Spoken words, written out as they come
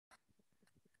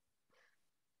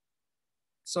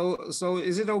So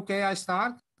is it okay I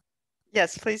start?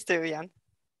 Yes, please do, Jan.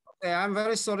 Okay, I'm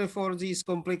very sorry for these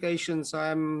complications.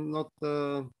 I'm not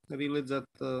really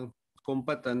that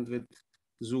competent with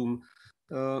Zoom.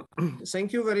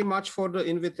 Thank you very much for the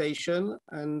invitation,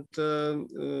 and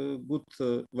good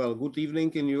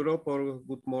evening in Europe or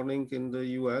good morning in the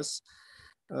US.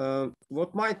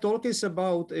 What my talk is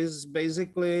about is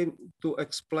basically to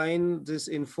explain this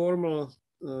informal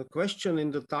question in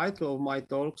the title of my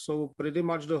talk. So pretty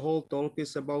much the whole talk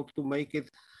is about to make it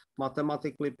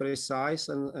mathematically precise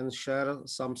and share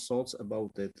some thoughts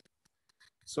about it.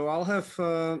 So I'll have,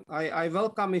 I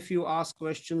welcome if you ask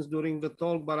questions during the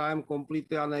talk, but I'm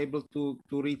completely unable to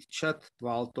read chat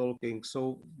while talking.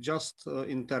 So just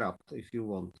interrupt if you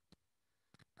want.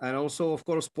 And also, of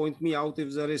course, point me out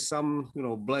if there is some,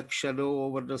 black shadow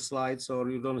over the slides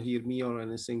or you don't hear me or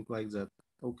anything like that.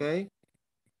 Okay?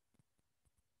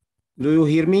 Do you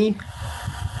hear me?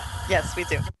 Yes, we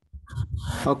do.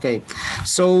 Okay.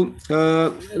 So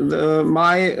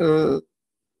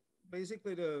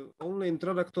basically the only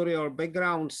introductory or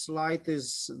background slide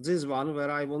is this one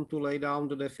where I want to lay down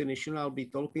the definition. I'll be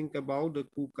talking about the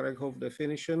Cook-Rekhoff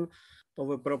definition of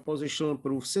a propositional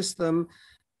proof system.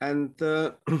 And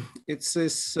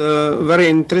it's very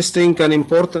interesting and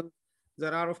important.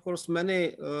 There are, of course,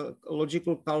 many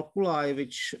logical calculi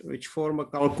which form a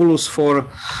calculus for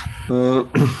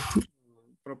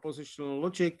propositional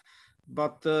logic,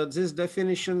 but this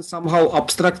definition somehow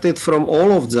abstracted from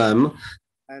all of them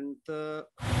and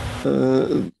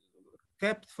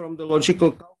kept from the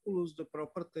logical calculus the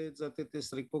property that it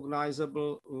is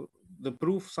recognizable, the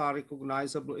proofs are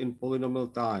recognizable in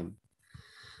polynomial time.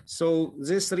 So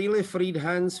this really freed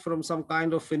hands from some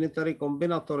kind of finitary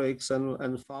combinatorics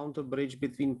and found a bridge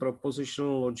between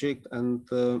propositional logic and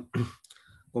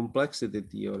complexity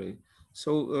theory.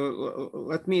 So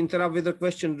let me interrupt with a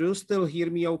question. Do you still hear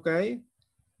me okay?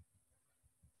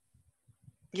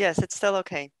 Yes, it's still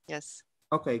okay. Yes.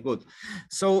 Okay, good.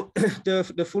 So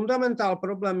the fundamental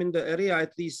problem in the area,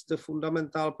 at least the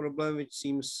fundamental problem which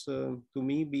seems to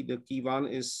me be the key one,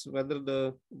 is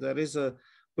whether there is a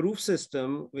proof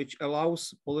system which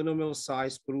allows polynomial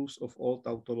size proofs of all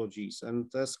tautologies.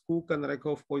 And as Cook and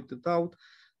Rekhoff pointed out,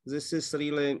 this is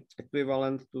really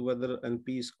equivalent to whether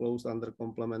NP is closed under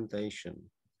complementation.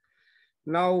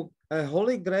 Now, a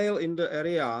holy grail in the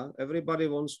area, everybody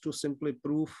wants to simply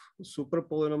prove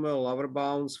superpolynomial lower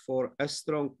bounds for as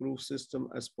strong proof system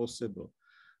as possible.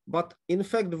 But in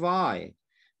fact, why?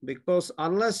 Because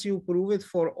unless you prove it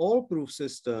for all proof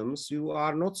systems, you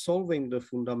are not solving the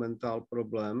fundamental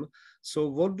problem. So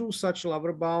what do such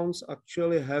lower bounds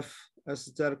actually have as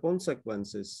their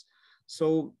consequences?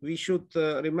 So we should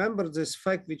remember this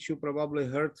fact, which you probably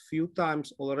heard a few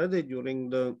times already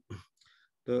during the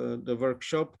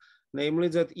workshop, namely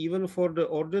that even for the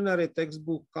ordinary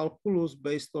textbook calculus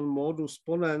based on modus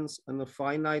ponens and a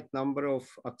finite number of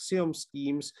axiom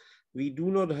schemes, we do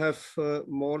not have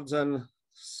more than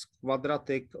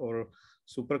quadratic or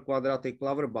superquadratic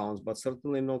lower bounds, but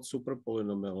certainly not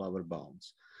superpolynomial lower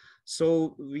bounds.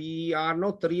 So we are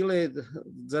not really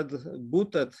that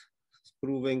good at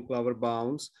proving lower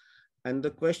bounds. And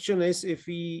the question is, if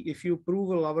you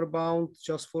prove a lower bound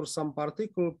just for some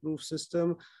particular proof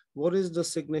system, what is the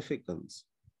significance?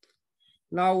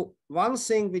 Now, one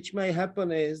thing which may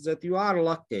happen is that you are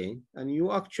lucky and you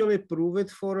actually prove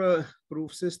it for a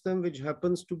proof system which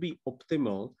happens to be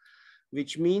optimal,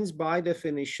 which means by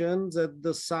definition that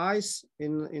the size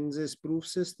in this proof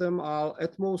system are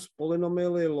at most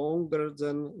polynomially longer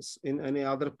than in any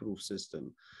other proof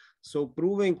system. So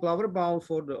proving lower bound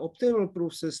for the optimal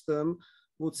proof system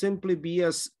would simply be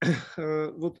as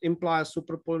would imply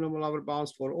superpolynomial lower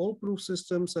bounds for all proof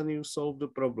systems, and you solve the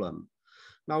problem.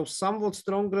 Now, somewhat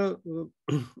stronger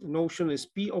notion is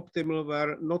P optimal,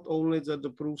 where not only that the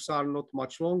proofs are not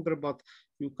much longer, but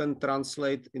you can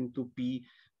translate into P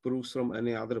proofs from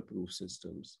any other proof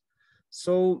systems.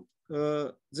 So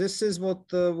this is what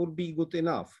would be good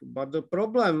enough. But the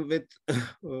problem with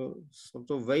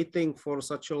sort of waiting for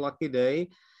such a lucky day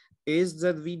is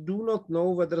that we do not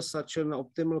know whether such an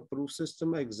optimal proof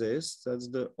system exists. That's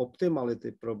the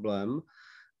optimality problem.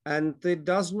 And it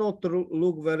does not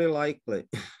look very likely.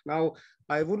 Now,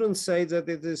 I wouldn't say that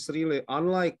it is really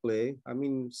unlikely. I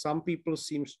mean, some people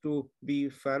seem to be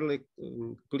fairly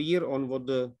clear on what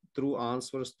the true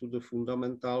answers to the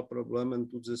fundamental problem and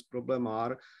to this problem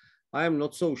are. I am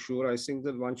not so sure. I think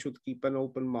that one should keep an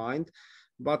open mind,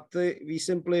 but we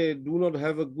simply do not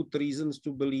have a good reasons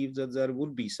to believe that there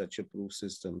would be such a proof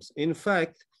systems. In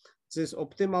fact, this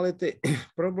optimality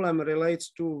problem relates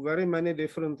to very many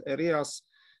different areas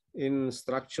in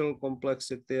structural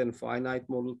complexity and finite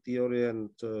model theory and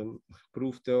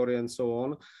proof theory and so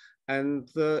on. And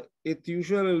it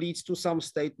usually leads to some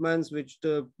statements which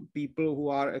the people who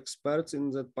are experts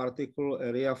in that particular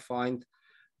area find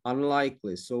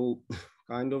unlikely. So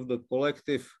kind of the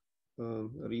collective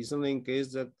reasoning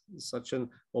is that such an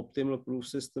optimal proof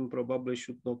system probably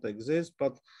should not exist.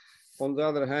 But on the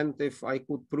other hand, if I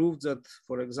could prove that,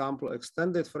 for example,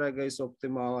 extended Frege is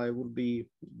optimal, I would be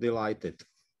delighted.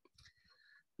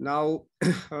 Now,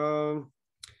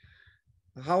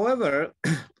 however,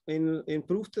 in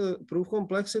proof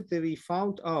complexity, we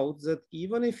found out that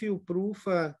even if you prove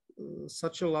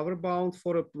such a lower bound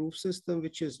for a proof system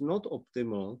which is not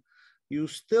optimal, you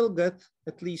still get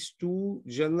at least two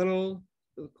general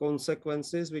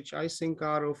consequences which I think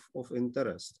are of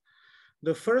interest.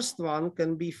 The first one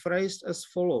can be phrased as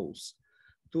follows.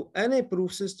 To any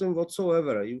proof system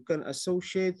whatsoever, you can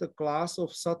associate a class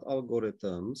of SAT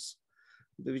algorithms,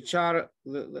 which are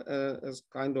as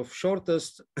kind of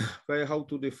shortest way how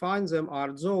to define them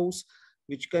are those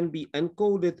which can be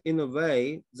encoded in a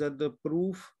way that the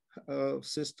proof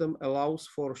system allows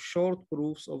for short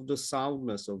proofs of the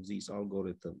soundness of these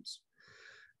algorithms.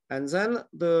 And then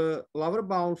the lower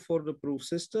bound for the proof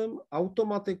system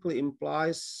automatically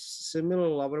implies similar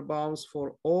lower bounds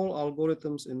for all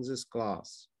algorithms in this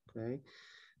class. Okay.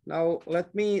 Now,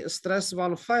 let me stress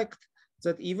one fact,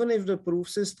 that even if the proof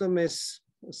system is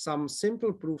some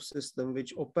simple proof system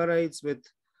which operates with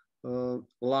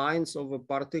lines of a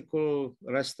particular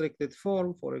restricted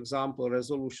form, for example,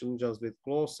 resolution just with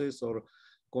clauses or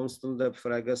constant depth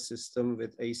Frege system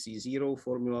with AC0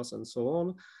 formulas and so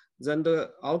on, then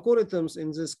the algorithms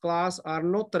in this class are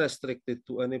not restricted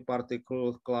to any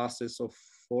particular classes of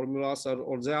formulas,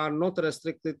 or they are not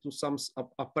restricted to some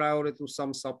a priori to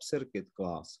some subcircuit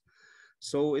class.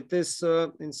 So it is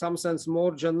in some sense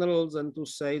more general than to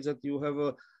say that you have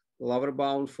a lower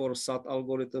bound for SAT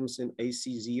algorithms in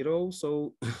AC0.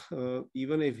 So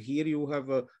even if here you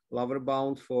have a lower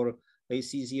bound for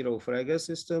AC0 Frege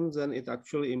systems, then it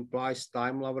actually implies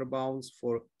time lower bounds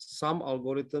for some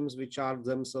algorithms which are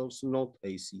themselves not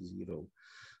AC0.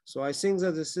 So I think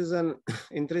that this is an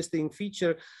interesting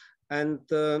feature. And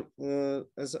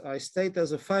as I state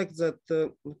as a fact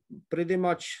that pretty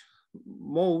much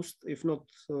most, if not,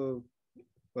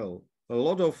 well, a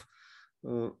lot of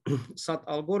SAT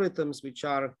algorithms which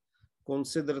are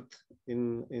considered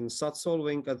in SAT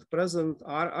solving at present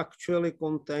are actually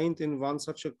contained in one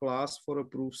such a class for a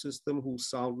proof system whose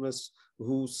soundness,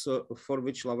 for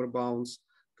which lower bounds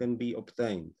can be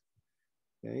obtained.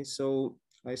 Okay, so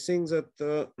I think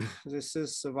that this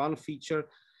is one feature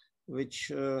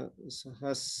which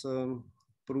has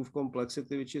proof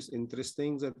complexity, which is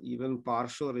interesting, that even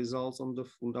partial results on the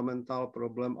fundamental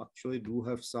problem actually do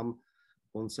have some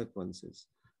consequences.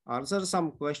 Are there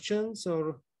some questions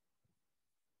or?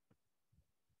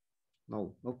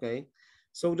 No, okay.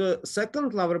 So the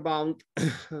second lower bound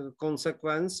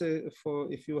consequence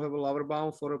for if you have a lower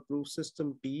bound for a proof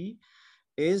system P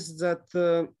is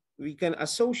that we can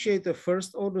associate a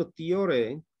first order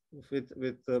theory with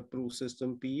the proof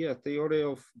system P, a theory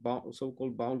of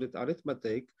so-called bounded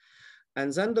arithmetic.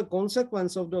 And then the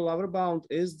consequence of the lower bound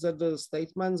is that the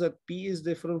statement that P is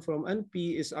different from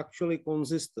NP is actually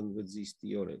consistent with this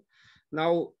theory.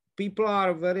 Now, people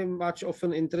are very much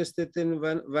often interested in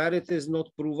where it is not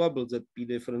provable that P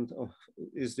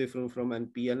is different from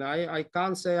NP. And I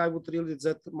can't say I would really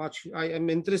that much, I am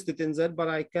interested in that, but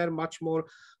I care much more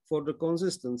for the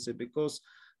consistency, because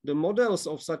the models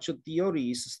of such a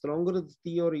theories, stronger the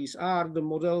theories are, the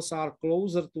models are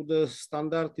closer to the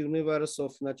standard universe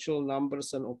of natural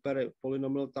numbers and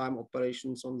polynomial time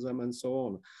operations on them and so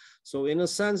on. So in a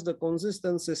sense, the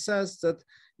consistency says that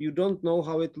you don't know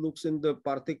how it looks in the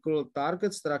particular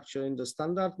target structure in the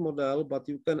standard model, but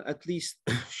you can at least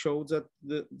show that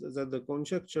the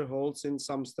conjecture holds in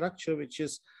some structure which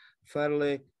is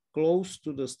fairly close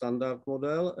to the standard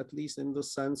model, at least in the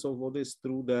sense of what is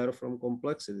true there from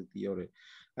complexity theory.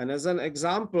 And as an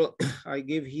example, I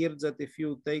give here that if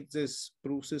you take this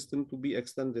proof system to be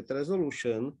extended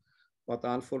resolution, but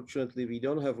unfortunately we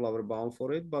don't have lower bound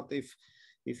for it, but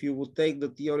if you would take the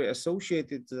theory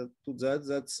associated to that,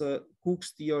 that's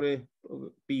Cook's theory,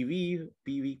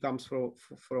 PV comes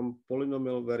from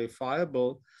polynomial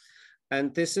verifiable.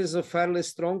 And this is a fairly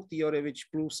strong theory which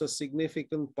proves a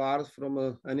significant part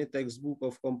from any textbook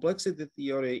of complexity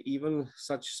theory, even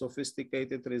such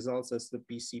sophisticated results as the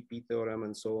PCP theorem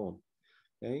and so on.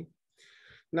 Okay.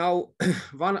 Now,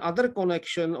 one other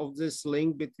connection of this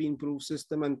link between proof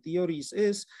system and theories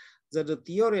is that the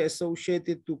theory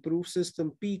associated to proof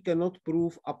system P cannot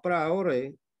prove a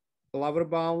priori lower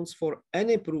bounds for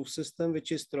any proof system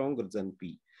which is stronger than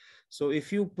P. So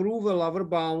if you prove a lower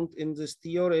bound in this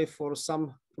theory for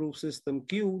some proof system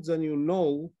Q, then you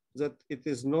know that it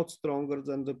is not stronger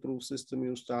than the proof system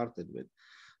you started with.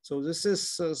 So this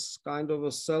is kind of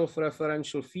a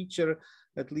self-referential feature,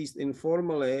 at least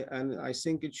informally, and I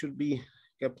think it should be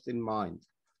kept in mind.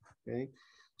 Okay.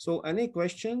 So any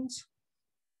questions?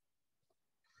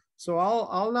 So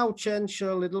I'll now change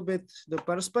a little bit the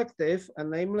perspective,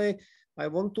 and namely, I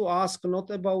want to ask not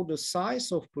about the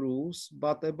size of proofs,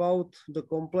 but about the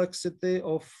complexity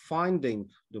of finding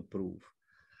the proof.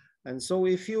 And so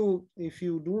if you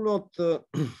do not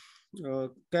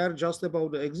care just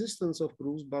about the existence of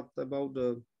proofs, but about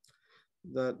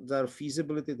their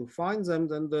feasibility to find them,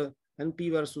 then the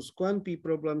NP versus QNP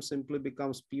problem simply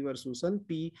becomes P versus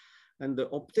NP, and the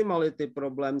optimality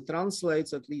problem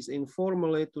translates, at least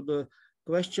informally, to the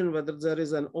question whether there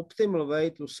is an optimal way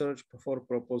to search for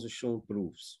propositional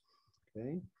proofs.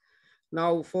 Okay.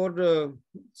 Now, for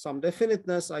some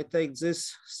definiteness, I take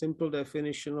this simple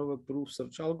definition of a proof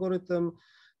search algorithm,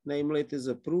 namely it is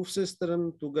a proof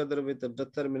system together with a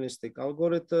deterministic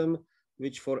algorithm,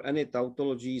 which for any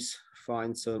tautologies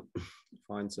finds a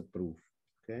proof.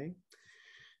 Okay.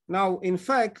 Now, in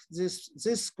fact,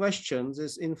 this question,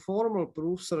 this informal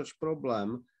proof search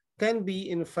problem, can be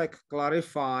in fact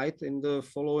clarified in the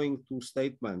following two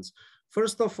statements.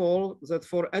 First of all, that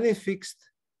for any fixed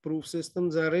proof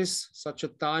system, there is such a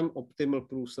time optimal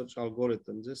proof search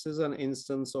algorithm. This is an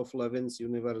instance of Levin's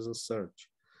universal search.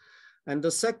 And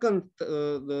the second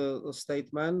the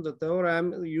statement, the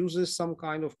theorem uses some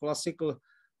kind of classical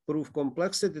proof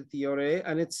complexity theory,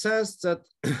 and it says that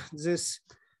this,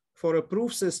 for a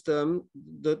proof system,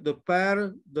 the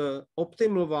pair, the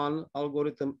optimal one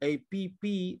algorithm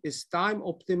APP is time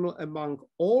optimal among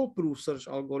all proof search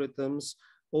algorithms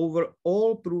over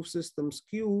all proof systems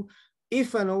Q,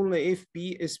 if and only if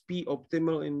P is P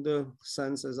optimal in the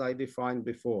sense as I defined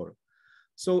before.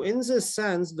 So in this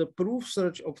sense, the proof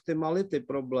search optimality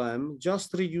problem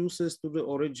just reduces to the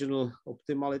original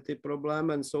optimality problem.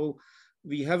 And so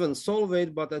we haven't solved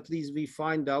it, but at least we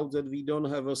find out that we don't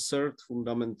have a third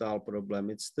fundamental problem.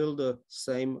 It's still the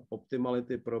same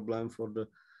optimality problem for the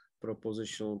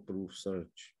propositional proof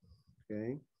search.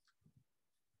 Okay.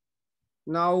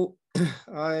 Now,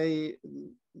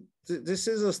 this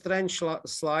is a strange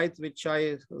slide, which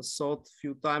I thought a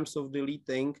few times of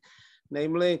deleting.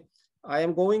 Namely, I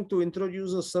am going to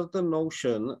introduce a certain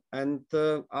notion, and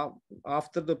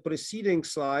after the preceding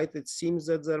slide, it seems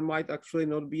that there might actually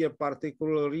not be a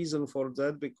particular reason for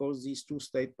that, because these two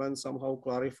statements somehow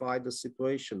clarify the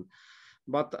situation.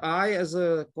 But I, as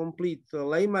a complete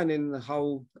layman in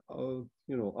how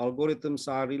algorithms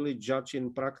are really judged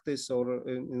in practice or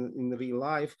in real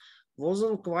life,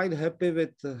 wasn't quite happy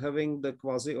with having the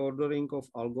quasi-ordering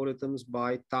of algorithms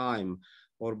by time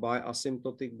or by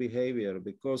asymptotic behavior,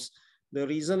 because the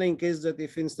reasoning is that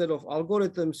if instead of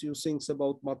algorithms you think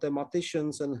about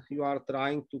mathematicians and you are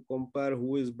trying to compare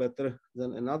who is better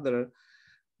than another,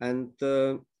 and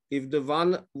if the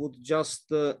one would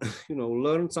just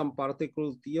learn some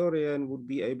particle theory and would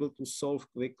be able to solve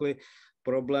quickly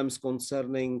problems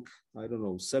concerning, I don't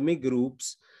know,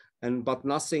 semi-groups, but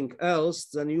nothing else,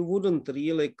 then you wouldn't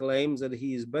really claim that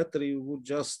he is better. You would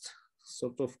just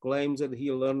sort of claim that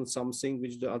he learned something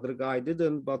which the other guy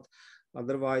didn't, but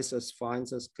otherwise, as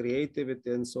finds as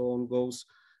creativity and so on goes,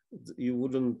 you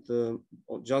wouldn't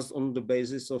just on the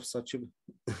basis of such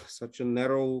a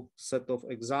narrow set of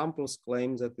examples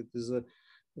claim that it is a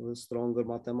stronger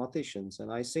mathematicians.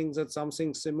 And I think that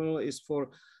something similar is for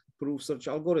proof search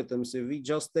algorithms. If we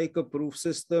just take a proof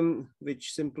system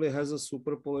which simply has a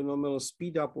super polynomial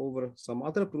speed up over some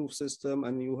other proof system,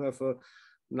 and you have a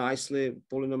nicely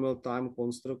polynomial time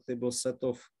constructible set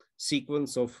of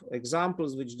sequence of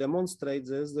examples which demonstrate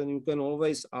this, then you can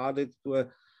always add it to a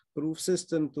proof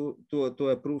system, to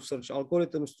a proof search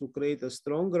algorithms to create a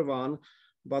stronger one,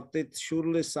 but it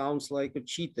surely sounds like a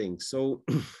cheating. So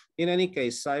in any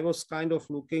case, I was kind of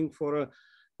looking for a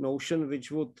notion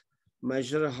which would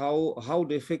measure how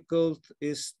difficult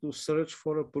is to search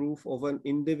for a proof of an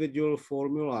individual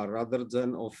formula rather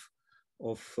than of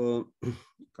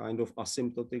kind of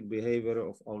asymptotic behavior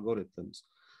of algorithms.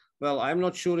 Well, I'm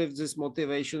not sure if this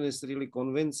motivation is really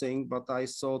convincing, but I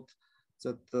thought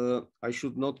that I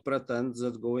should not pretend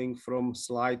that going from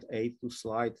slide 8 to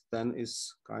slide 10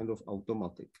 is kind of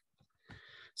automatic.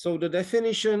 So the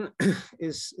definition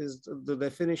is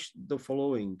the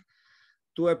following.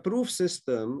 To a proof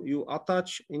system, you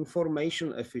attach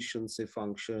information efficiency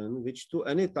function, which to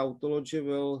any tautology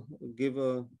will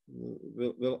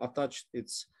attach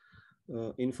its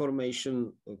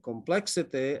information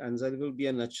complexity, and that will be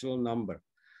a natural number.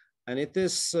 And it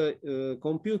is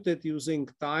computed using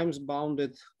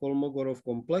times-bounded Kolmogorov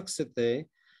complexity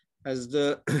as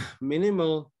the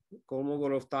minimal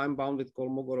Kolmogorov time-bounded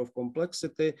Kolmogorov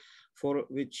complexity for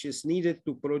which is needed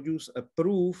to produce a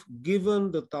proof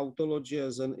given the tautology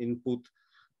as an input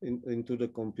into the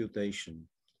computation.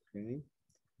 Okay.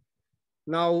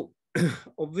 Now,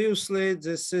 obviously,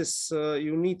 this is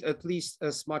you need at least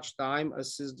as much time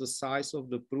as is the size of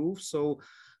the proof. So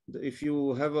if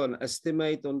you have an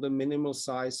estimate on the minimal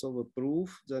size of a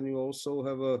proof, then you also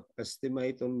have an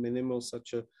estimate on minimal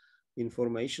such a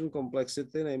information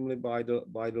complexity, namely by the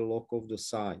log of the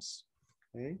size.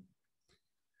 Okay.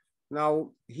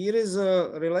 Now, here is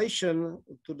a relation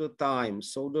to the time.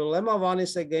 So the lemma 1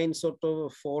 is again sort of a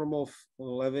form of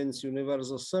Levin's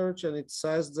universal search, and it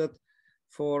says that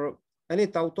for any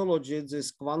tautology,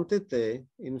 this quantity,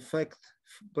 in fact,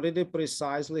 pretty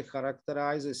precisely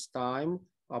characterizes time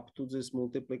up to this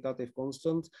multiplicative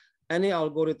constant any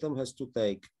algorithm has to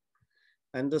take.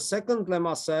 And the second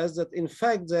lemma says that, in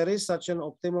fact, there is such an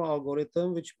optimal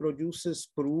algorithm which produces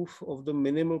proof of the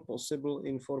minimal possible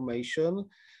information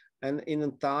and in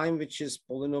a time which is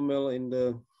polynomial in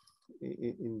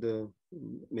the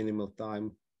minimal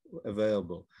time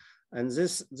available. And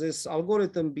this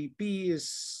algorithm BP is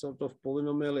sort of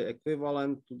polynomially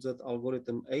equivalent to that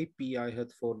algorithm AP I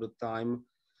had for the time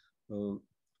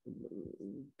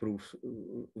proof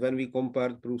when we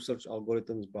compared proof search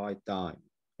algorithms by time.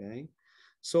 Okay,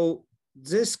 so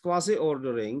this quasi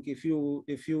ordering, if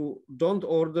you don't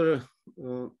order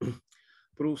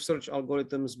proof search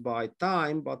algorithms by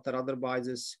time, but rather by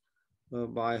this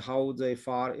by how they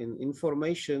fare in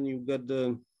information, you get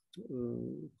the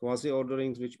quasi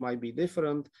orderings which might be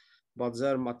different, but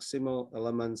their maximal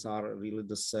elements are really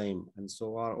the same, and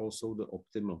so are also the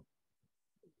optimal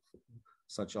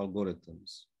such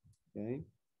algorithms. Okay.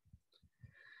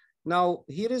 Now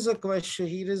here is a question.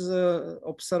 Here is a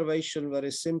observation,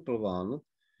 very simple one.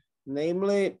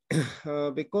 Namely,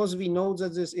 because we know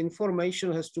that this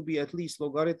information has to be at least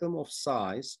logarithm of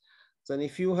size, then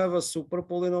if you have a super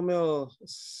polynomial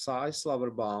size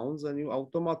lower bounds, then you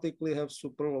automatically have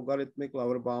super logarithmic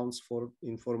lower bounds for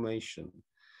information.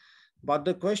 But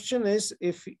the question is,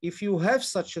 if you have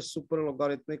such a super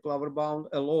logarithmic lower bound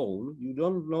alone, you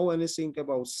don't know anything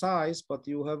about size, but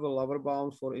you have a lower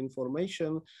bound for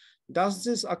information, does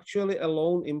this actually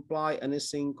alone imply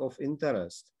anything of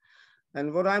interest?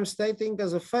 And what I'm stating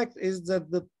as a fact is that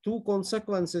the two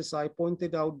consequences I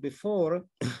pointed out before,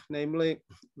 namely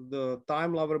the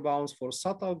time lower bounds for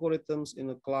SAT algorithms in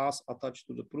a class attached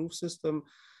to the proof system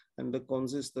and the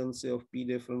consistency of P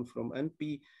different from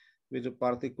NP with a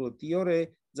particular theory,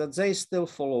 that they still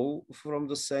follow from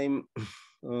the same,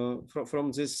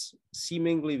 from this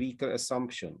seemingly weaker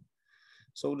assumption.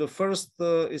 So the first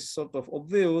is sort of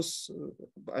obvious,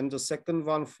 and the second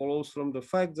one follows from the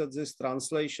fact that this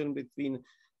translation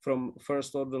from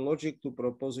first order logic to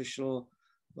propositional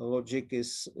logic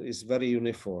is very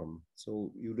uniform.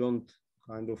 So you don't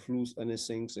kind of lose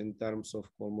anything in terms of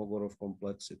Kolmogorov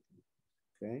complexity.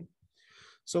 Okay.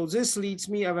 So this leads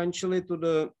me eventually to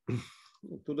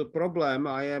the problem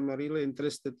I am really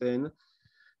interested in,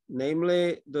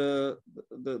 namely the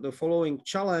following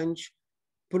challenge: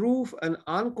 prove an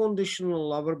unconditional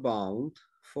lower bound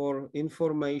for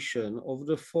information of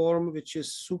the form which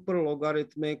is super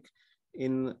logarithmic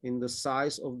in the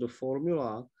size of the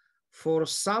formula for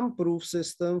some proof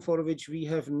system for which we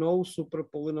have no super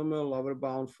polynomial lower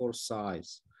bound for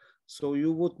size. So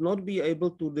you would not be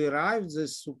able to derive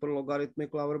this super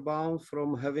logarithmic lower bound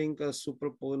from having a super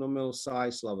polynomial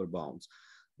size lower bounds.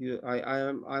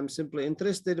 I'm simply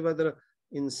interested whether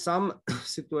in some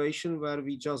situation where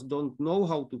we just don't know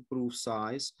how to prove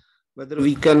size, whether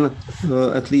we can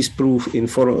at least prove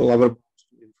lower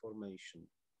information.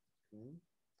 Okay.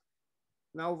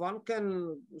 Now one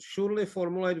can surely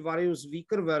formulate various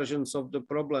weaker versions of the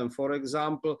problem. For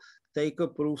example, take a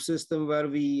proof system where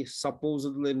we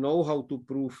supposedly know how to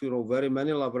prove, very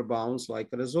many lower bounds like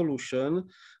resolution,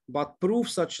 but prove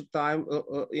such a time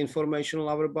information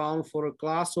lower bound for a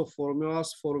class of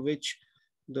formulas for which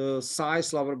the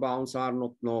size lower bounds are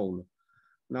not known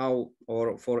now,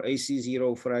 or for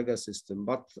AC0 Frege system.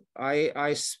 But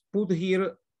I put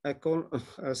here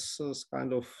as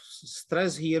kind of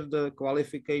stress here the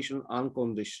qualification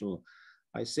unconditional.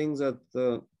 I think that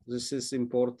this is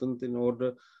important in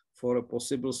order for a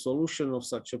possible solution of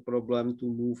such a problem to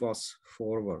move us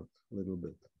forward a little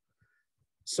bit.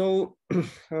 So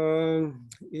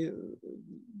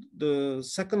the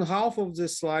second half of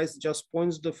this slide just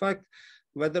points the fact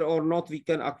whether or not we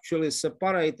can actually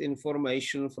separate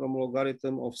information from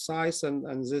logarithm of size,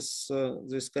 and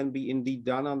this can be indeed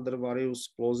done under various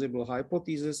plausible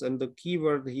hypotheses, and the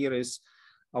keyword here is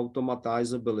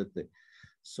automatizability.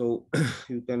 So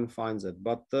you can find that,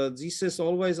 but this is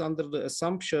always under the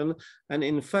assumption, and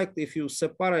in fact, if you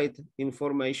separate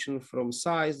information from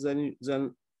size, then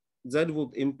that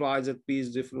would imply that P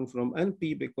is different from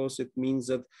NP, because it means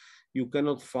that you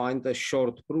cannot find a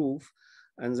short proof,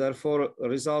 and therefore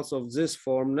results of this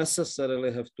form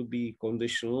necessarily have to be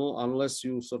conditional, unless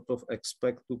you sort of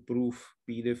expect to prove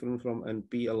P different from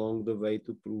NP along the way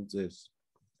to prove this.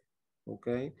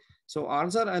 Okay, so are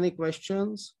there any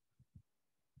questions?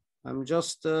 I'm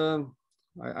just,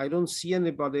 I don't see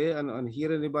anybody and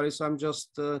hear anybody, so I'm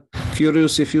just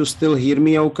curious if you still hear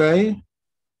me okay?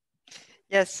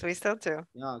 Yes, we still do.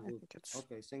 Yeah, good.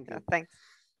 Okay, thank you. Thanks.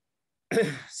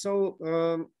 So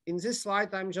in this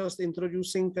slide, I'm just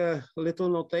introducing a little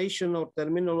notation or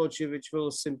terminology which will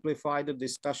simplify the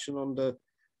discussion on the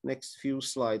next few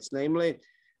slides. Namely,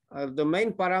 the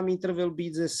main parameter will be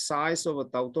the size of a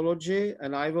tautology,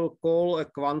 and I will call a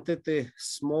quantity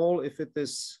small if it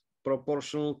is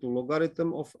proportional to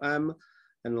logarithm of m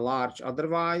and large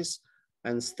otherwise,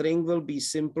 and string will be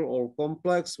simple or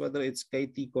complex, whether it's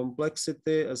KT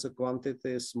complexity as a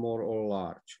quantity is small or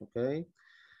large, okay?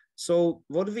 So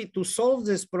to solve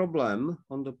this problem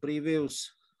on the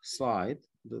previous slide,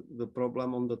 the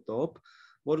problem on the top,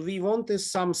 what we want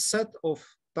is some set of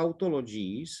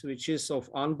tautologies, which is of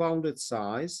unbounded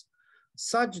size,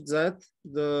 such that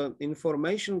the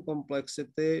information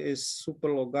complexity is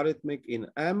super logarithmic in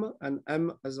M, and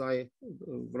M, as I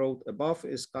wrote above,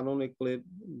 is canonically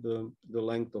the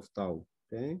length of tau,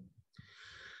 okay?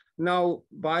 Now,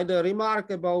 by the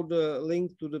remark about the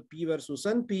link to the P versus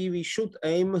NP, we should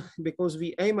aim, because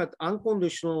we aim at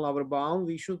unconditional lower bound,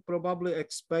 we should probably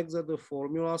expect that the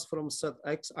formulas from set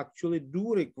X actually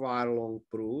do require long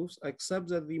proofs, except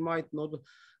that we might not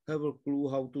have a clue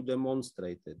how to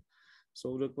demonstrate it.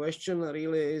 So the question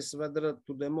really is whether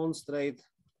to demonstrate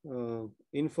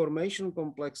information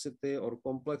complexity or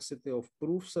complexity of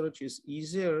proof search is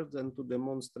easier than to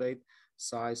demonstrate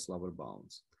size lower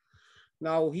bounds.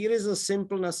 Now, here is a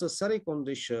simple necessary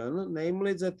condition,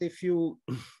 namely that if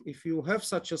you have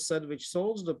such a set which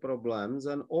solves the problems,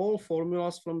 then all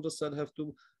formulas from the set have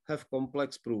to have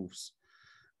complex proofs.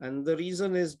 And the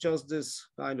reason is just this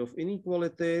kind of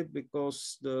inequality,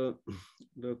 because the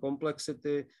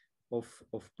complexity of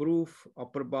proof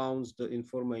upper bounds the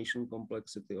information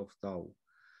complexity of tau.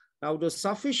 Now, the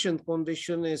sufficient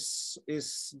condition is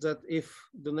that if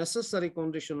the necessary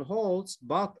condition holds,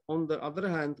 but on the other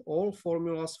hand, all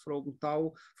formulas from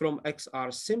tau from X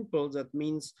are simple, that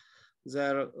means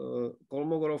their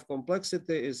Kolmogorov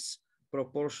complexity is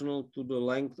proportional to the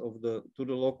length of to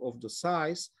the log of the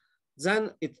size, then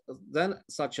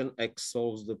such an X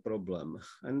solves the problem.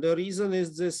 And the reason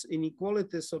is this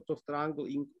inequality, sort of triangle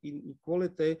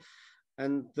inequality,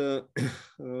 and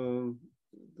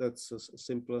that's a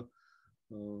simpler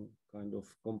kind of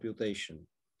computation,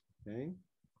 okay?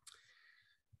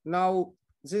 Now,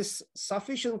 this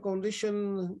sufficient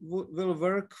condition will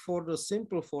work for the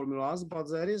simple formulas, but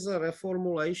there is a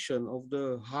reformulation of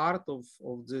the heart of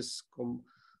this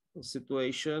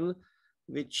situation,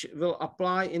 which will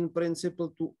apply in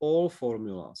principle to all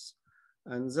formulas.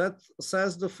 And that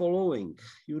says the following: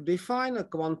 you define a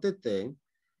quantity,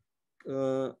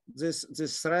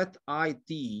 this thread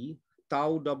IT,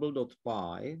 tau double dot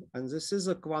pi, and this is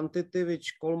a quantity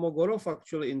which Kolmogorov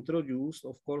actually introduced,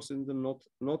 of course, in the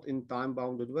not in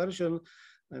time-bounded version,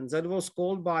 and that was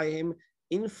called by him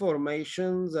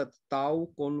information that tau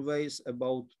conveys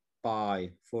about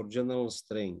pi for general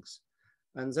strings.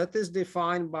 And that is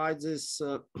defined by this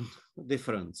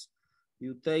difference.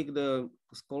 You take the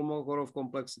Kolmogorov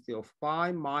complexity of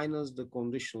pi minus the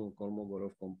conditional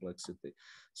Kolmogorov complexity.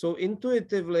 So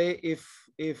intuitively,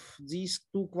 if these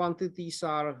two quantities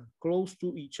are close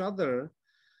to each other,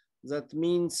 that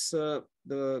means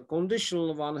the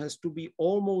conditional one has to be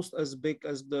almost as big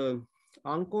as the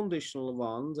unconditional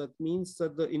one. That means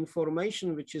that the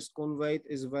information which is conveyed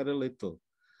is very little.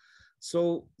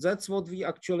 So that's what we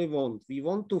actually want. We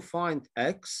want to find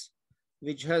X,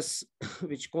 which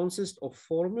consists of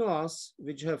formulas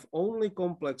which have only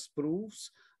complex proofs,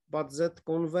 but that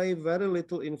convey very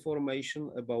little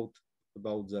information about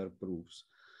their proofs.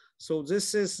 So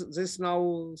this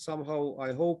now somehow,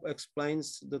 I hope,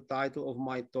 explains the title of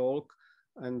my talk,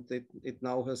 and it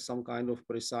now has some kind of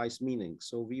precise meaning.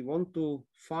 So we want to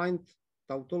find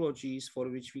tautologies for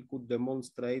which we could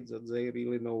demonstrate that they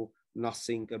really know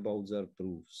nothing about their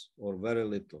proofs, or very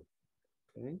little,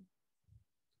 okay?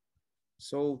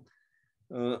 So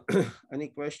Any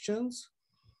questions?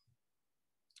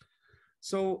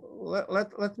 So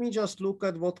let me just look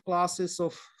at what classes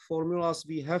of formulas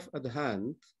we have at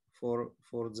hand for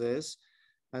this,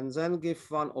 and then give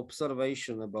one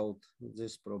observation about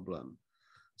this problem.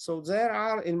 So there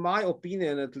are, in my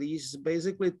opinion at least,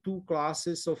 basically two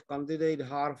classes of candidate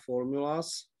Haar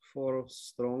formulas for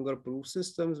stronger proof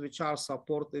systems, which are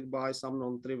supported by some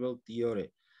non-trivial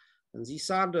theory. And these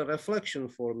are the reflection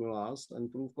formulas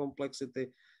and proof complexity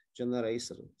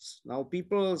generators. Now,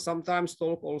 people sometimes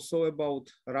talk also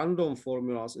about random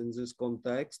formulas in this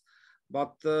context,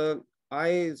 but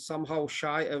I somehow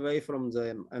shy away from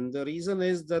them. And the reason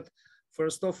is that,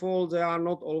 first of all, they are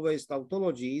not always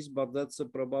tautologies, but that's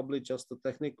probably just a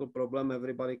technical problem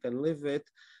everybody can live with.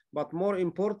 But more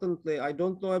importantly, I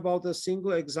don't know about a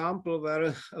single example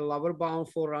where a lower bound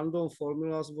for random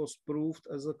formulas was proved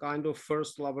as a kind of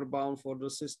first lower bound for the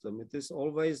system. It is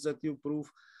always that you prove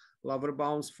lower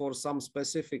bounds for some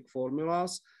specific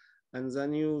formulas, and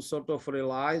then you sort of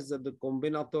realize that the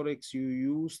combinatorics you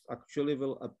used actually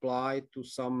will apply to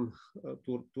some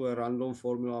to a random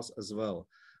formulas as well.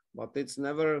 But it's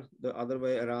never the other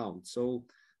way around. So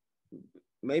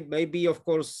maybe of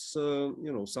course,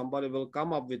 you know, somebody will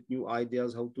come up with new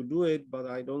ideas how to do it, but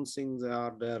I don't think they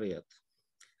are there yet.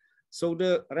 So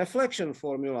the reflection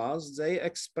formulas, they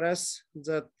express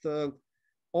that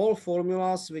all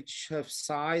formulas which have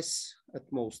size at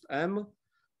most m,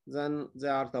 then they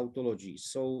are tautologies.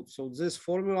 So this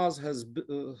formulas has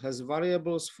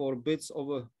variables for bits of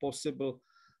a possible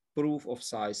proof of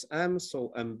size m,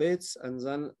 so m bits, and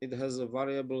then it has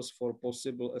variables for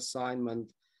possible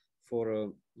assignment for a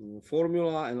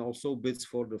formula and also bits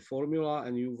for the formula,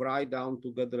 and you write down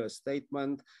together a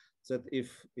statement that if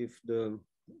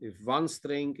one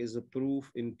string is a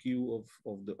proof in Q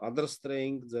of the other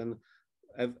string, then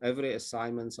every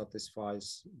assignment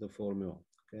satisfies the formula.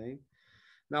 Okay.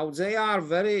 Now they are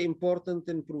very important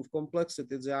in proof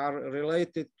complexity. They are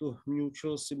related to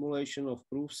mutual simulation of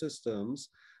proof systems,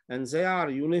 and they are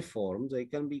uniform. They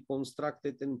can be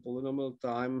constructed in polynomial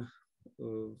time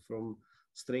from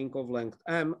string of length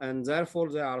m, and therefore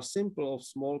they are simple of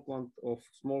small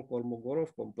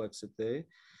Kolmogorov complexity.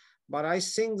 But I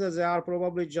think that they are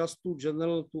probably just too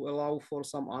general to allow for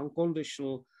some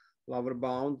unconditional lower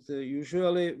bound.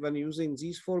 Usually when using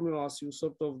these formulas, you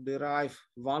sort of derive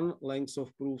one length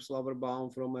of proofs lower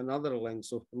bound from another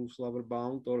length of proofs lower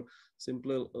bound, or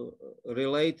simply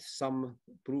relate some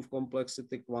proof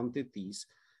complexity quantities,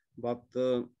 but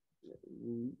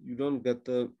you don't get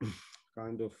a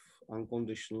kind of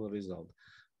unconditional result.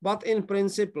 But in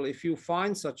principle, if you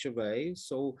find such a way,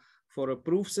 so for a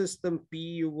proof system P,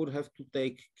 you would have to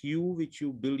take Q, which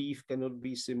you believe cannot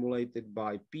be simulated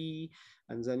by P,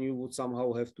 and then you would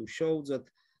somehow have to show that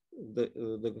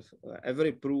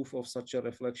every proof of such a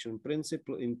reflection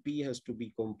principle in P has to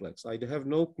be complex. I have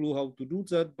no clue how to do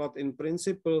that, but in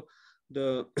principle,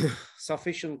 the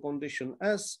sufficient condition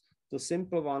S, the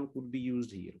simple one, could be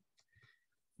used here.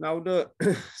 Now, the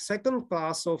second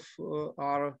class of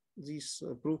are these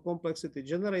proof complexity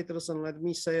generators, and let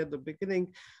me say at the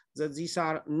beginning that these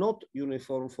are not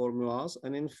uniform formulas,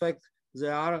 and in fact, they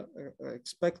are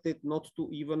expected not to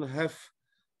even have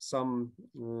some,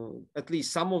 at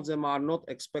least some of them are not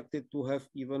expected to have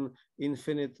even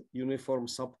infinite uniform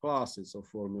subclasses of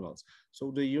formulas. So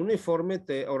the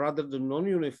uniformity, or rather the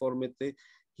non-uniformity,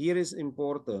 here is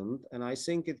important, and I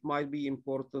think it might be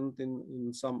important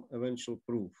in some eventual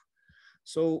proof.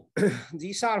 So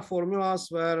these are formulas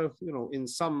where, you know, in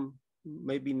some,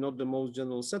 maybe not the most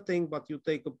general setting, but you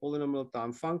take a polynomial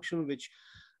time function which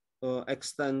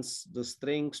extends the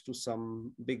strings to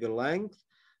some bigger length,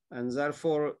 and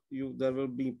therefore there will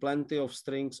be plenty of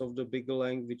strings of the bigger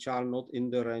length which are not in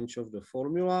the range of the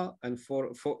formula and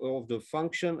of the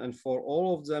function, and for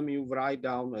all of them you write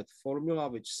down a formula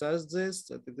which says this,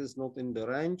 that it is not in the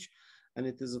range, and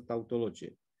it is a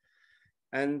tautology.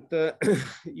 And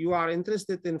you are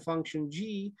interested in function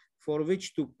G, for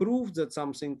which to prove that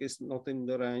something is not in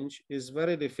the range is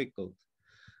very difficult.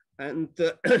 And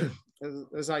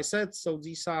as I said, so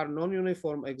these are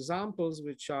non-uniform examples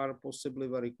which are possibly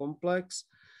very complex.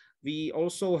 We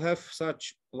also have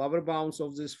such lower bounds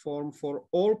of this form for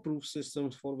all proof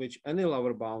systems for which any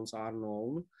lower bounds are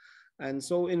known. And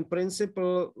so in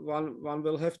principle, one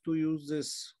will have to use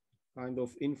this kind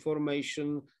of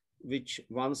information which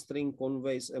one string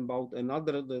conveys about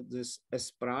another, this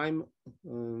S prime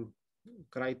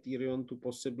criterion, to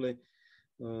possibly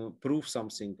prove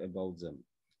something about them.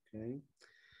 Okay.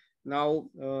 Now,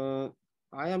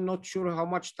 I am not sure how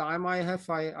much time I have.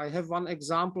 I have one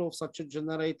example of such a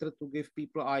generator to give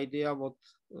people idea what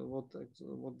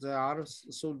they are.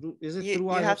 So is it true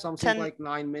I have something like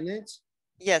 9 minutes?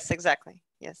 Yes, exactly.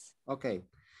 Yes. Okay.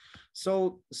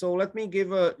 So let me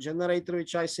give a generator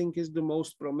which I think is the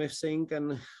most promising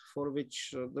and for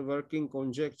which the working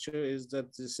conjecture is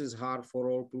that this is hard for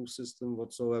all proof system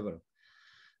whatsoever.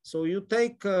 So you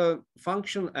take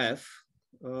function f,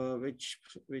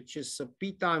 which is a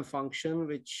p-time function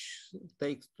which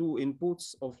takes two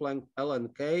inputs of length L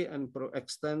and K and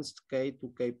extends K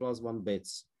to K plus 1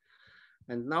 bits.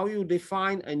 And now you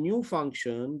define a new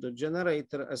function, the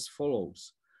generator, as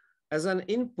follows. As an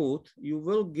input, you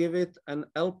will give it an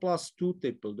L plus 2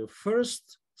 tuple. The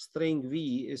first string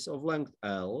V is of length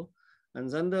L, and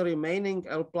then the remaining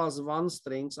L plus 1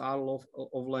 strings are of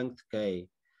length K.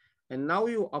 And now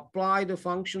you apply the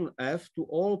function f to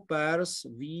all pairs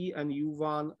V and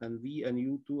U1 and V and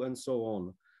U2 and so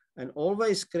on, and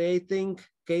always creating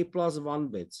K plus 1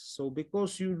 bits. So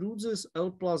because you do this L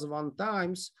plus 1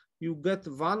 times, you get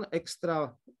one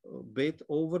extra bit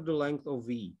over the length of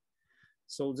V.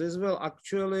 So this will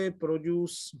actually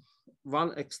produce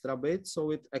one extra bit,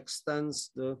 so it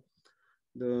extends the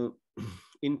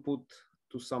input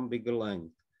to some bigger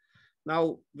length.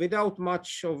 Now, without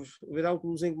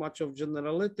losing much of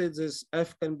generality, this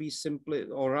f can be simply,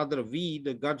 or rather V,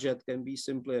 the gadget, can be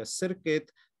simply a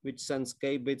circuit which sends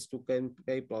K bits to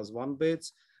K plus 1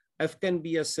 bits. F can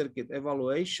be a circuit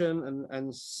evaluation,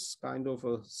 and kind of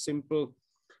a simple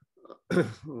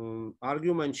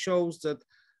argument shows that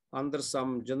under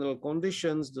some general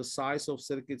conditions, the size of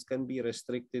circuits can be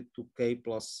restricted to K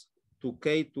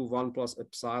to 1 plus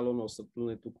epsilon, or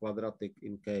certainly to quadratic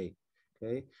in K.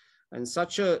 Okay. And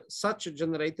such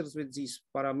generators with these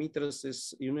parameters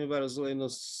is universal in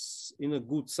a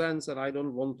good sense, and I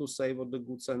don't want to say what the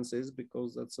good sense is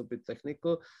because that's a bit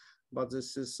technical, but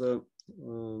this is a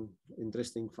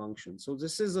interesting function. So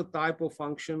this is a type of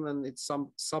function, and it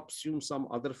subsumes some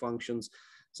other functions.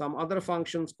 Some other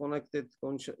functions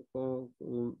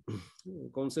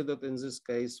considered in this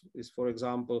case is, for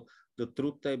example, the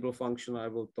truth table function I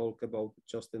will talk about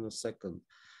just in a second.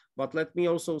 But let me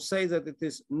also say that it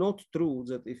is not true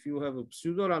that if you have a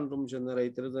pseudo-random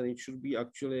generator, then it should be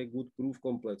actually a good proof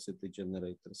complexity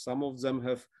generator. Some of them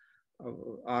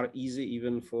are easy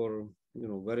even for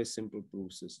very simple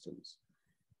proof systems.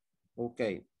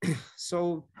 Okay,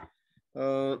 so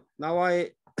now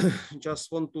I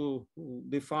just want to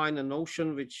define a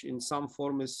notion which in some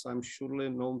form is, I'm surely,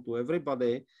 known to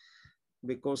everybody,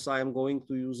 because I am going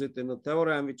to use it in a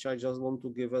theorem, which I just want to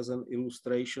give as an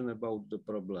illustration about the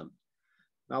problem.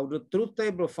 Now, the truth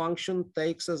table function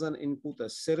takes as an input a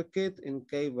circuit in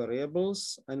K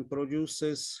variables and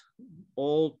produces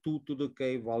all 2 to the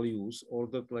K values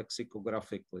ordered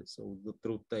lexicographically, so the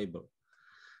truth table.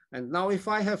 And now if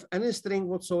I have any string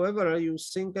whatsoever, you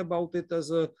think about it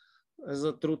as a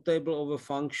truth table of a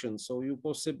function. So you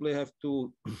possibly have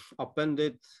to append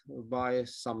it by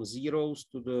some zeros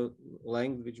to the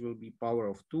length, which will be power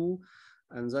of 2.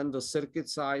 And then the circuit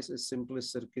size is simply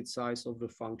circuit size of the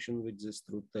function with this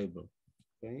truth table.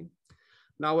 Okay.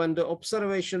 Now, when the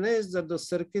observation is that the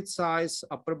circuit size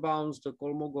upper bounds the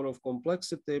Kolmogorov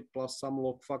complexity plus some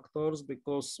log factors,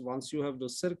 because once you have the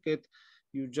circuit,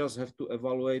 you just have to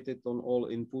evaluate it on all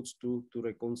inputs to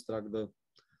reconstruct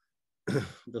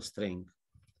the string.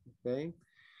 Okay.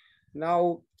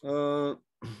 Now,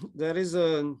 there is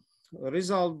a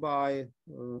result by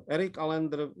Eric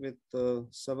Allender with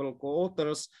several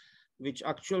co-authors, which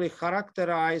actually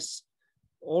characterize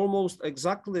almost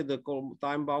exactly the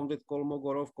time-bounded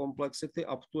Kolmogorov complexity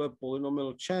up to a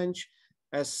polynomial change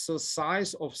as a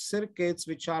size of circuits,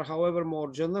 which are, however, more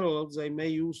general. They may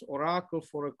use Oracle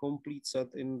for a complete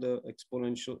set in the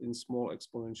small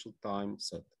exponential time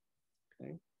set.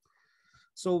 Okay.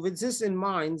 So with this in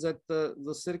mind, that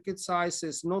the circuit size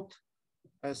is not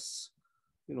as,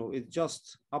 it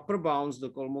just upper bounds the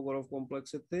Kolmogorov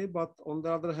complexity, but on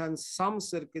the other hand, some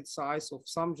circuit size of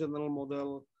some general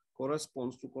model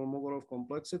corresponds to Kolmogorov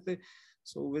complexity.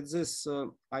 So with this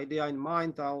idea in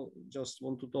mind, I'll just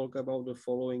want to talk about the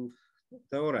following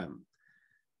theorem.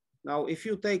 Now, if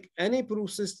you take any proof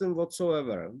system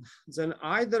whatsoever, then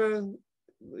either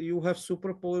you have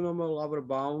super polynomial lower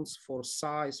bounds for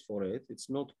size for it, it's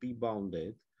not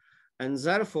p-bounded, and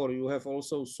therefore you have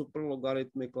also super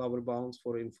logarithmic lower bounds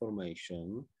for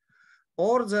information,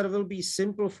 or there will be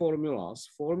simple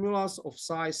formulas of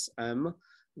size m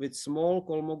with small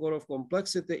Kolmogorov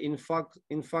complexity. In fact,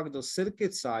 the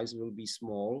circuit size will be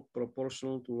small,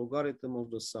 proportional to logarithm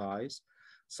of the size,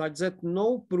 such that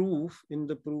no proof in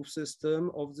the proof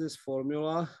system of this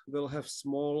formula will have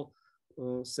small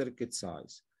circuit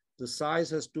size. The size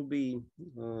has to be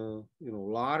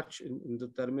large in the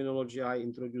terminology I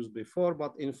introduced before,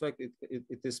 but in fact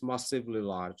it is massively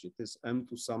large. It is m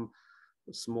to some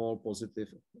small positive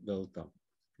delta.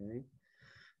 Okay.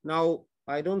 Now,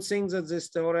 I don't think that this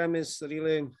theorem is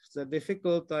really that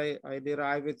difficult. I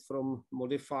derive it from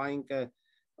modifying an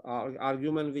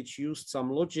argument which used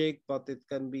some logic, but it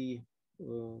can be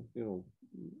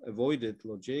avoided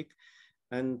logic.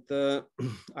 And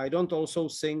I don't also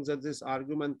think that this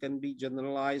argument can be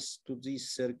generalized to these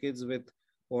circuits with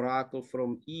oracle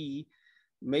from E.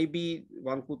 Maybe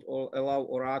one could allow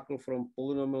oracle from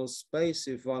polynomial space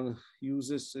if one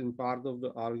uses in part of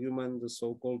the argument the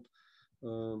so-called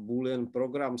Boolean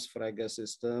programs Frege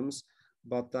systems,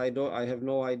 but I have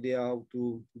no idea how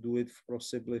to do it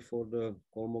possibly for the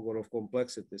Kolmogorov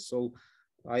complexity. So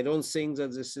I don't think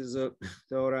that this is a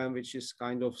theorem which is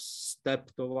kind of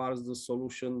step towards the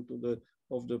solution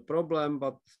of the problem,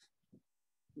 but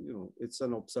it's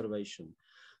an observation.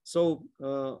 So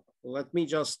let me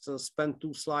just spend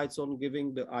 2 slides on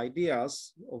giving the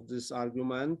ideas of this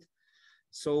argument.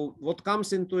 So what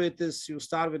comes into it is you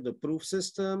start with the proof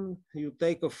system, you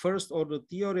take a first order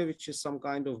theory, which is some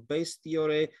kind of base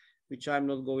theory, which I'm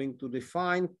not going to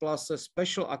define, plus a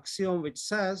special axiom which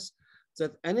says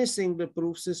that anything the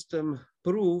proof system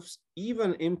proves,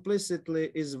 even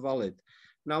implicitly, is valid.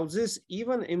 Now, this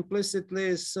even implicitly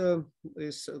is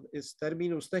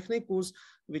terminus technicus,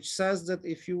 which says that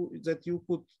you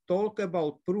could talk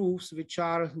about proofs which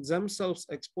are themselves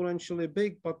exponentially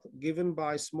big, but given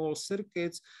by small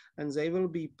circuits, and they will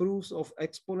be proofs of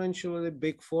exponentially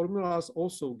big formulas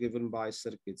also given by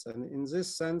circuits. And in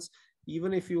this sense,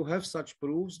 even if you have such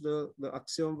proofs, the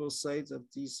axiom will say that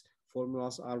these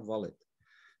formulas are valid.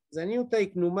 Then you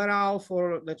take numeral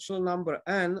for natural number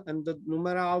n, and the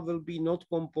numeral will be not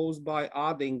composed by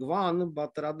adding 1,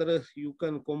 but rather you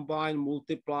can combine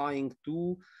multiplying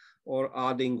 2 or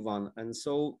adding 1. And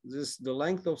so the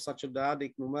length of such a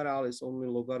dyadic numeral is only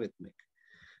logarithmic.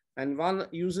 And one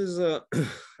uses a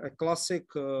classic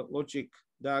logic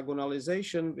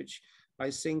diagonalization, which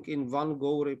I think in one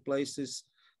go replaces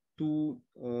 2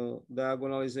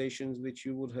 diagonalizations which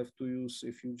you would have to use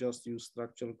if you just use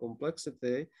structural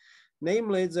complexity,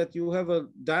 namely that you have a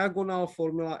diagonal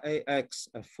formula AX,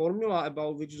 a formula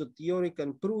about which the theory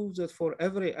can prove that for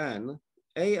every n,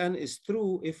 AN is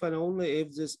true if and only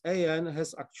if this AN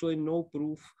has actually no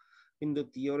proof in the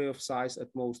theory of size at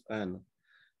most n.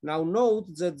 Now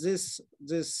note that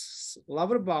this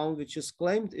lower bound, which is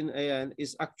claimed in AN,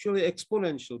 is actually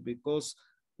exponential because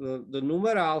the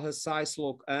numeral has size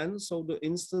log n, so the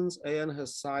instance AN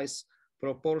has size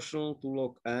proportional to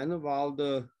log n, while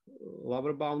the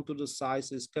lower bound to the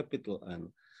size is capital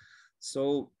N.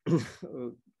 So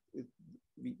you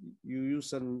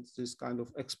use this kind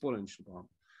of exponential bound.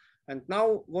 And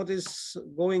now what is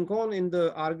going on in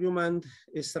the argument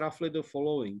is roughly the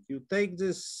following. You take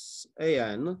this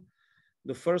AN,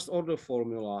 the first order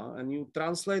formula, and you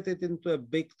translate it into a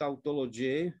big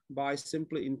tautology by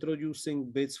simply introducing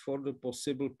bits for the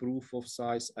possible proof of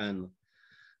size n.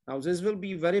 Now this will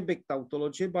be very big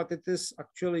tautology, but it is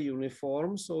actually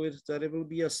uniform, so there will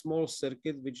be a small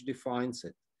circuit which defines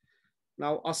it.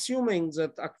 Now assuming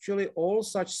that actually all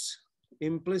such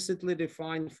implicitly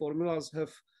defined formulas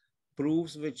have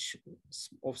proofs which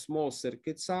of small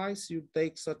circuit size, you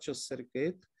take such a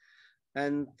circuit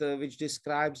and which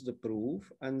describes the proof.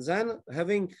 And then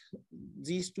having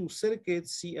these 2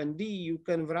 circuits, C and D, you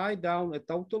can write down a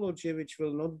tautology which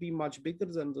will not be much bigger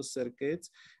than the circuits,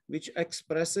 which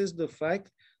expresses the fact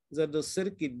that the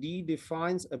circuit D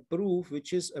defines a proof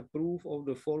which is a proof of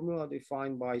the formula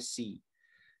defined by C.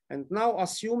 And now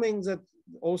assuming that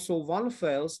also one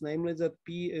fails, namely that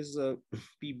P is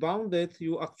P bounded,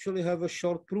 you actually have a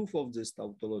short proof of this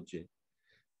tautology.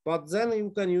 But then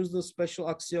you can use the special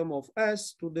axiom of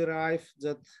S to derive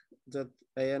that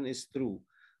AN is true.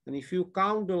 And if you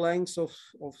count the lengths of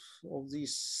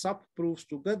these sub-proofs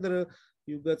together,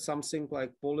 you get something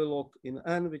like polylog in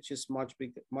N, which is much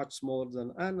smaller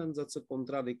than N, and that's a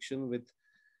contradiction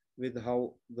with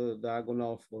how the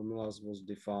diagonal formulas was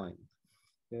defined.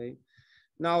 Okay.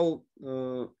 Now,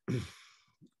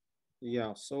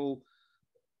 yeah, so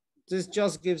this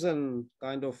just gives a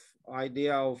kind of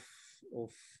idea of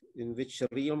in which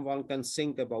realm one can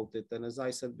think about it. And as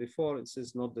I said before, this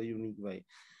is not the unique way.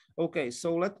 Okay,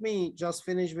 so let me just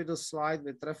finish with a slide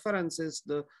with references.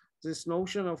 This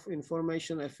notion of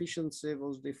information efficiency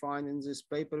was defined in this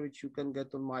paper, which you can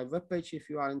get on my webpage if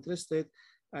you are interested.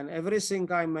 And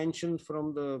everything I mentioned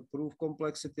from the proof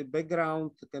complexity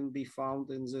background can be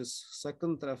found in this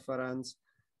second reference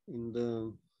in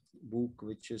the book,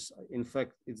 which is, in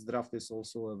fact, its draft is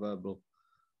also available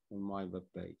on my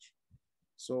webpage.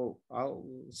 So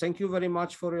thank you very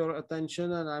much for your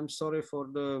attention, and I'm sorry for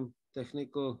the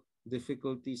technical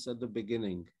difficulties at the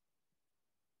beginning.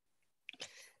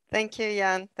 Thank you,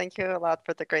 Jan. Thank you a lot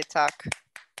for the great talk.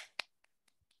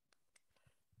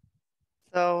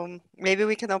 So maybe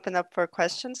we can open up for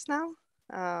questions now.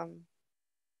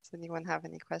 Does anyone have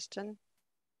any question?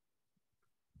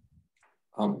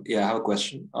 Yeah, I have a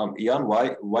question. Jan,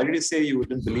 why did you say you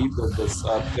didn't believe that this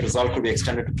the result could be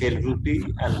extended to k little p,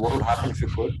 and what would happen if you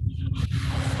could?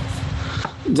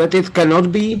 That it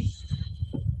cannot be?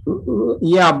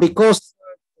 Yeah, because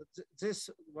this,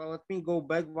 well, let me go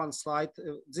back one slide.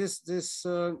 This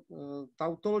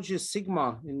tautology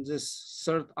sigma in this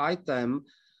third item,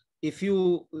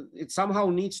 it somehow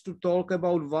needs to talk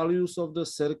about values of the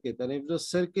circuit. And if the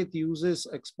circuit uses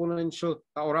exponential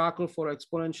oracle for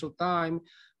exponential time,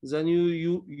 then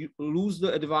you lose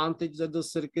the advantage that the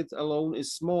circuit alone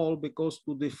is small, because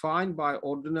to define by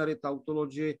ordinary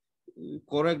tautology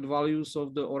correct values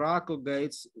of the oracle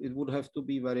gates, it would have to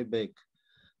be very big.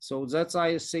 So that's,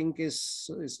 I think, is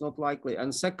not likely.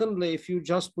 And secondly, if you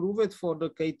just prove it for the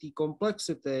KT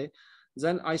complexity,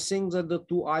 then I think that the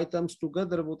two items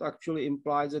together would actually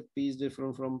imply that P is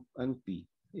different from NP,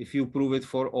 if you prove it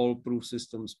for all proof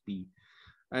systems P.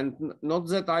 And not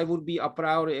that I would be a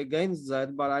priori against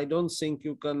that, but I don't think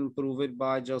you can prove it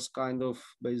by just kind of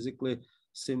basically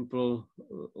simple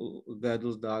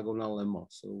Gödel's diagonal lemma.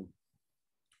 So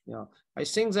yeah, I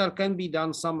think there can be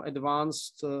done some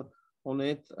advanced on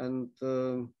it, and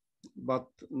but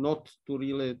not to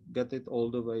really get it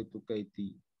all the way to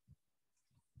KT.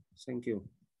 Thank you.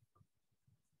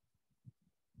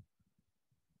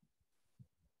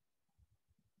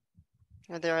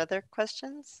 Are there other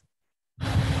questions?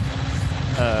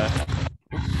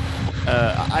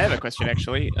 I have a question,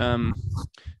 actually.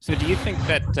 So do you think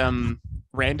that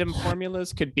random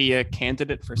formulas could be a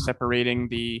candidate for separating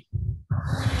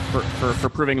for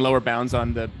proving lower bounds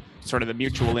on the sort of the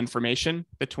mutual information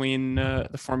between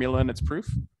the formula and its proof?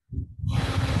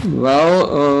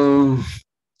 Well,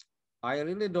 I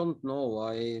really don't know.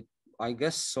 I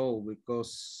guess so,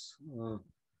 because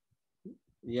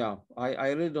yeah,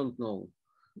 I really don't know.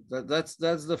 That's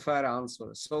the fair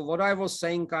answer. So what I was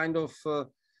saying, kind of,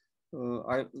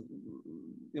 the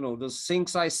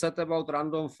things I said about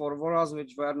random formulas,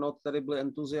 which were not terribly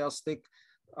enthusiastic,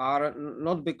 are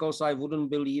not because I wouldn't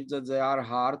believe that they are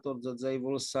hard or that they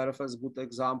will serve as good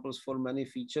examples for many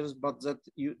features, but that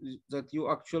you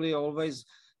actually always,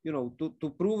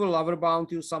 to prove a lower bound,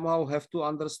 you somehow have to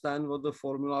understand what the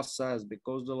formula says,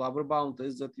 because the lower bound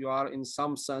is that you are in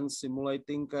some sense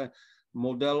simulating a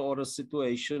model or a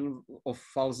situation of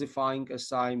falsifying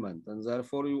assignment, and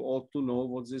therefore you ought to know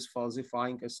what this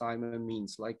falsifying assignment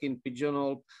means. Like in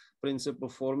pigeonhole principal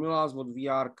formulas, what we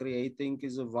are creating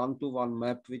is a one-to-one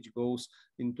map which goes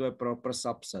into a proper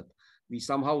subset. We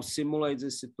somehow simulate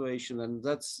this situation, and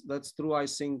that's true, I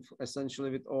think, essentially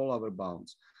with all our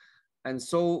bounds. And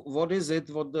so what is it,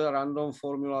 what the random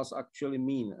formulas actually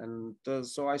mean? And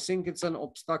so I think it's an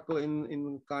obstacle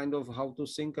in kind of how to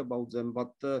think about them,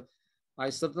 but I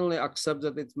certainly accept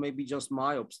that it may be just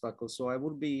my obstacle. So I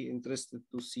would be interested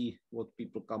to see what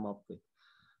people come up with.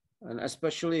 And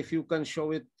especially if you can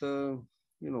show it,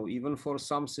 even for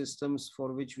some systems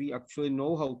for which we actually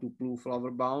know how to prove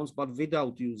lower bounds, but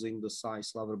without using the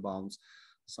size lower bounds,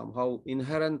 somehow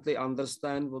inherently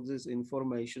understand what this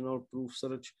informational proof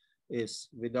search is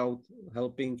without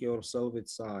helping yourself with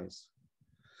size.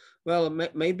 Well,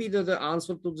 maybe the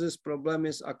answer to this problem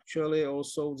is actually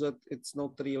also that it's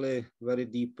not really a very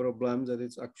deep problem, that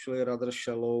it's actually a rather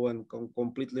shallow and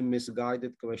completely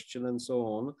misguided question and so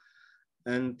on.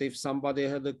 And if somebody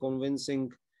had a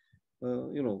convincing,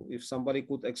 if somebody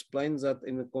could explain that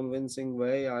in a convincing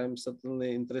way, I am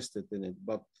certainly interested in it.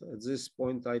 But at this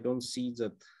point, I don't see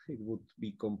that it would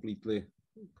be completely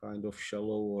kind of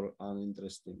shallow or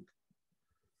uninteresting.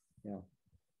 Yeah.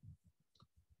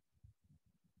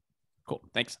 Cool,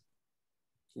 thanks.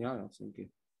 Yeah, thank you.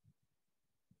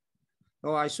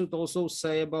 Oh, I should also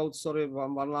say about, sorry,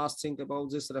 one last thing about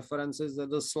this references, that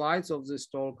the slides of this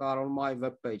talk are on my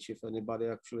webpage if anybody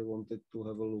actually wanted to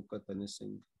have a look at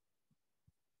anything.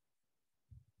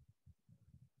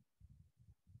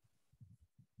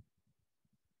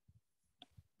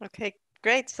 Okay,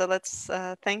 great. So let's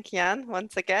thank Jan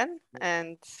once again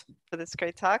and for this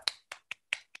great talk.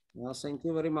 Well, thank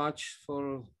you very much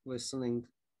for listening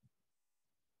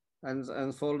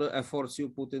and for the efforts you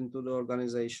put into the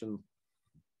organization.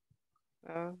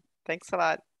 Thanks a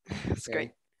lot. It's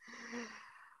great.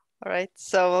 All right,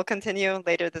 so we'll continue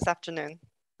later this afternoon.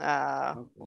 Okay.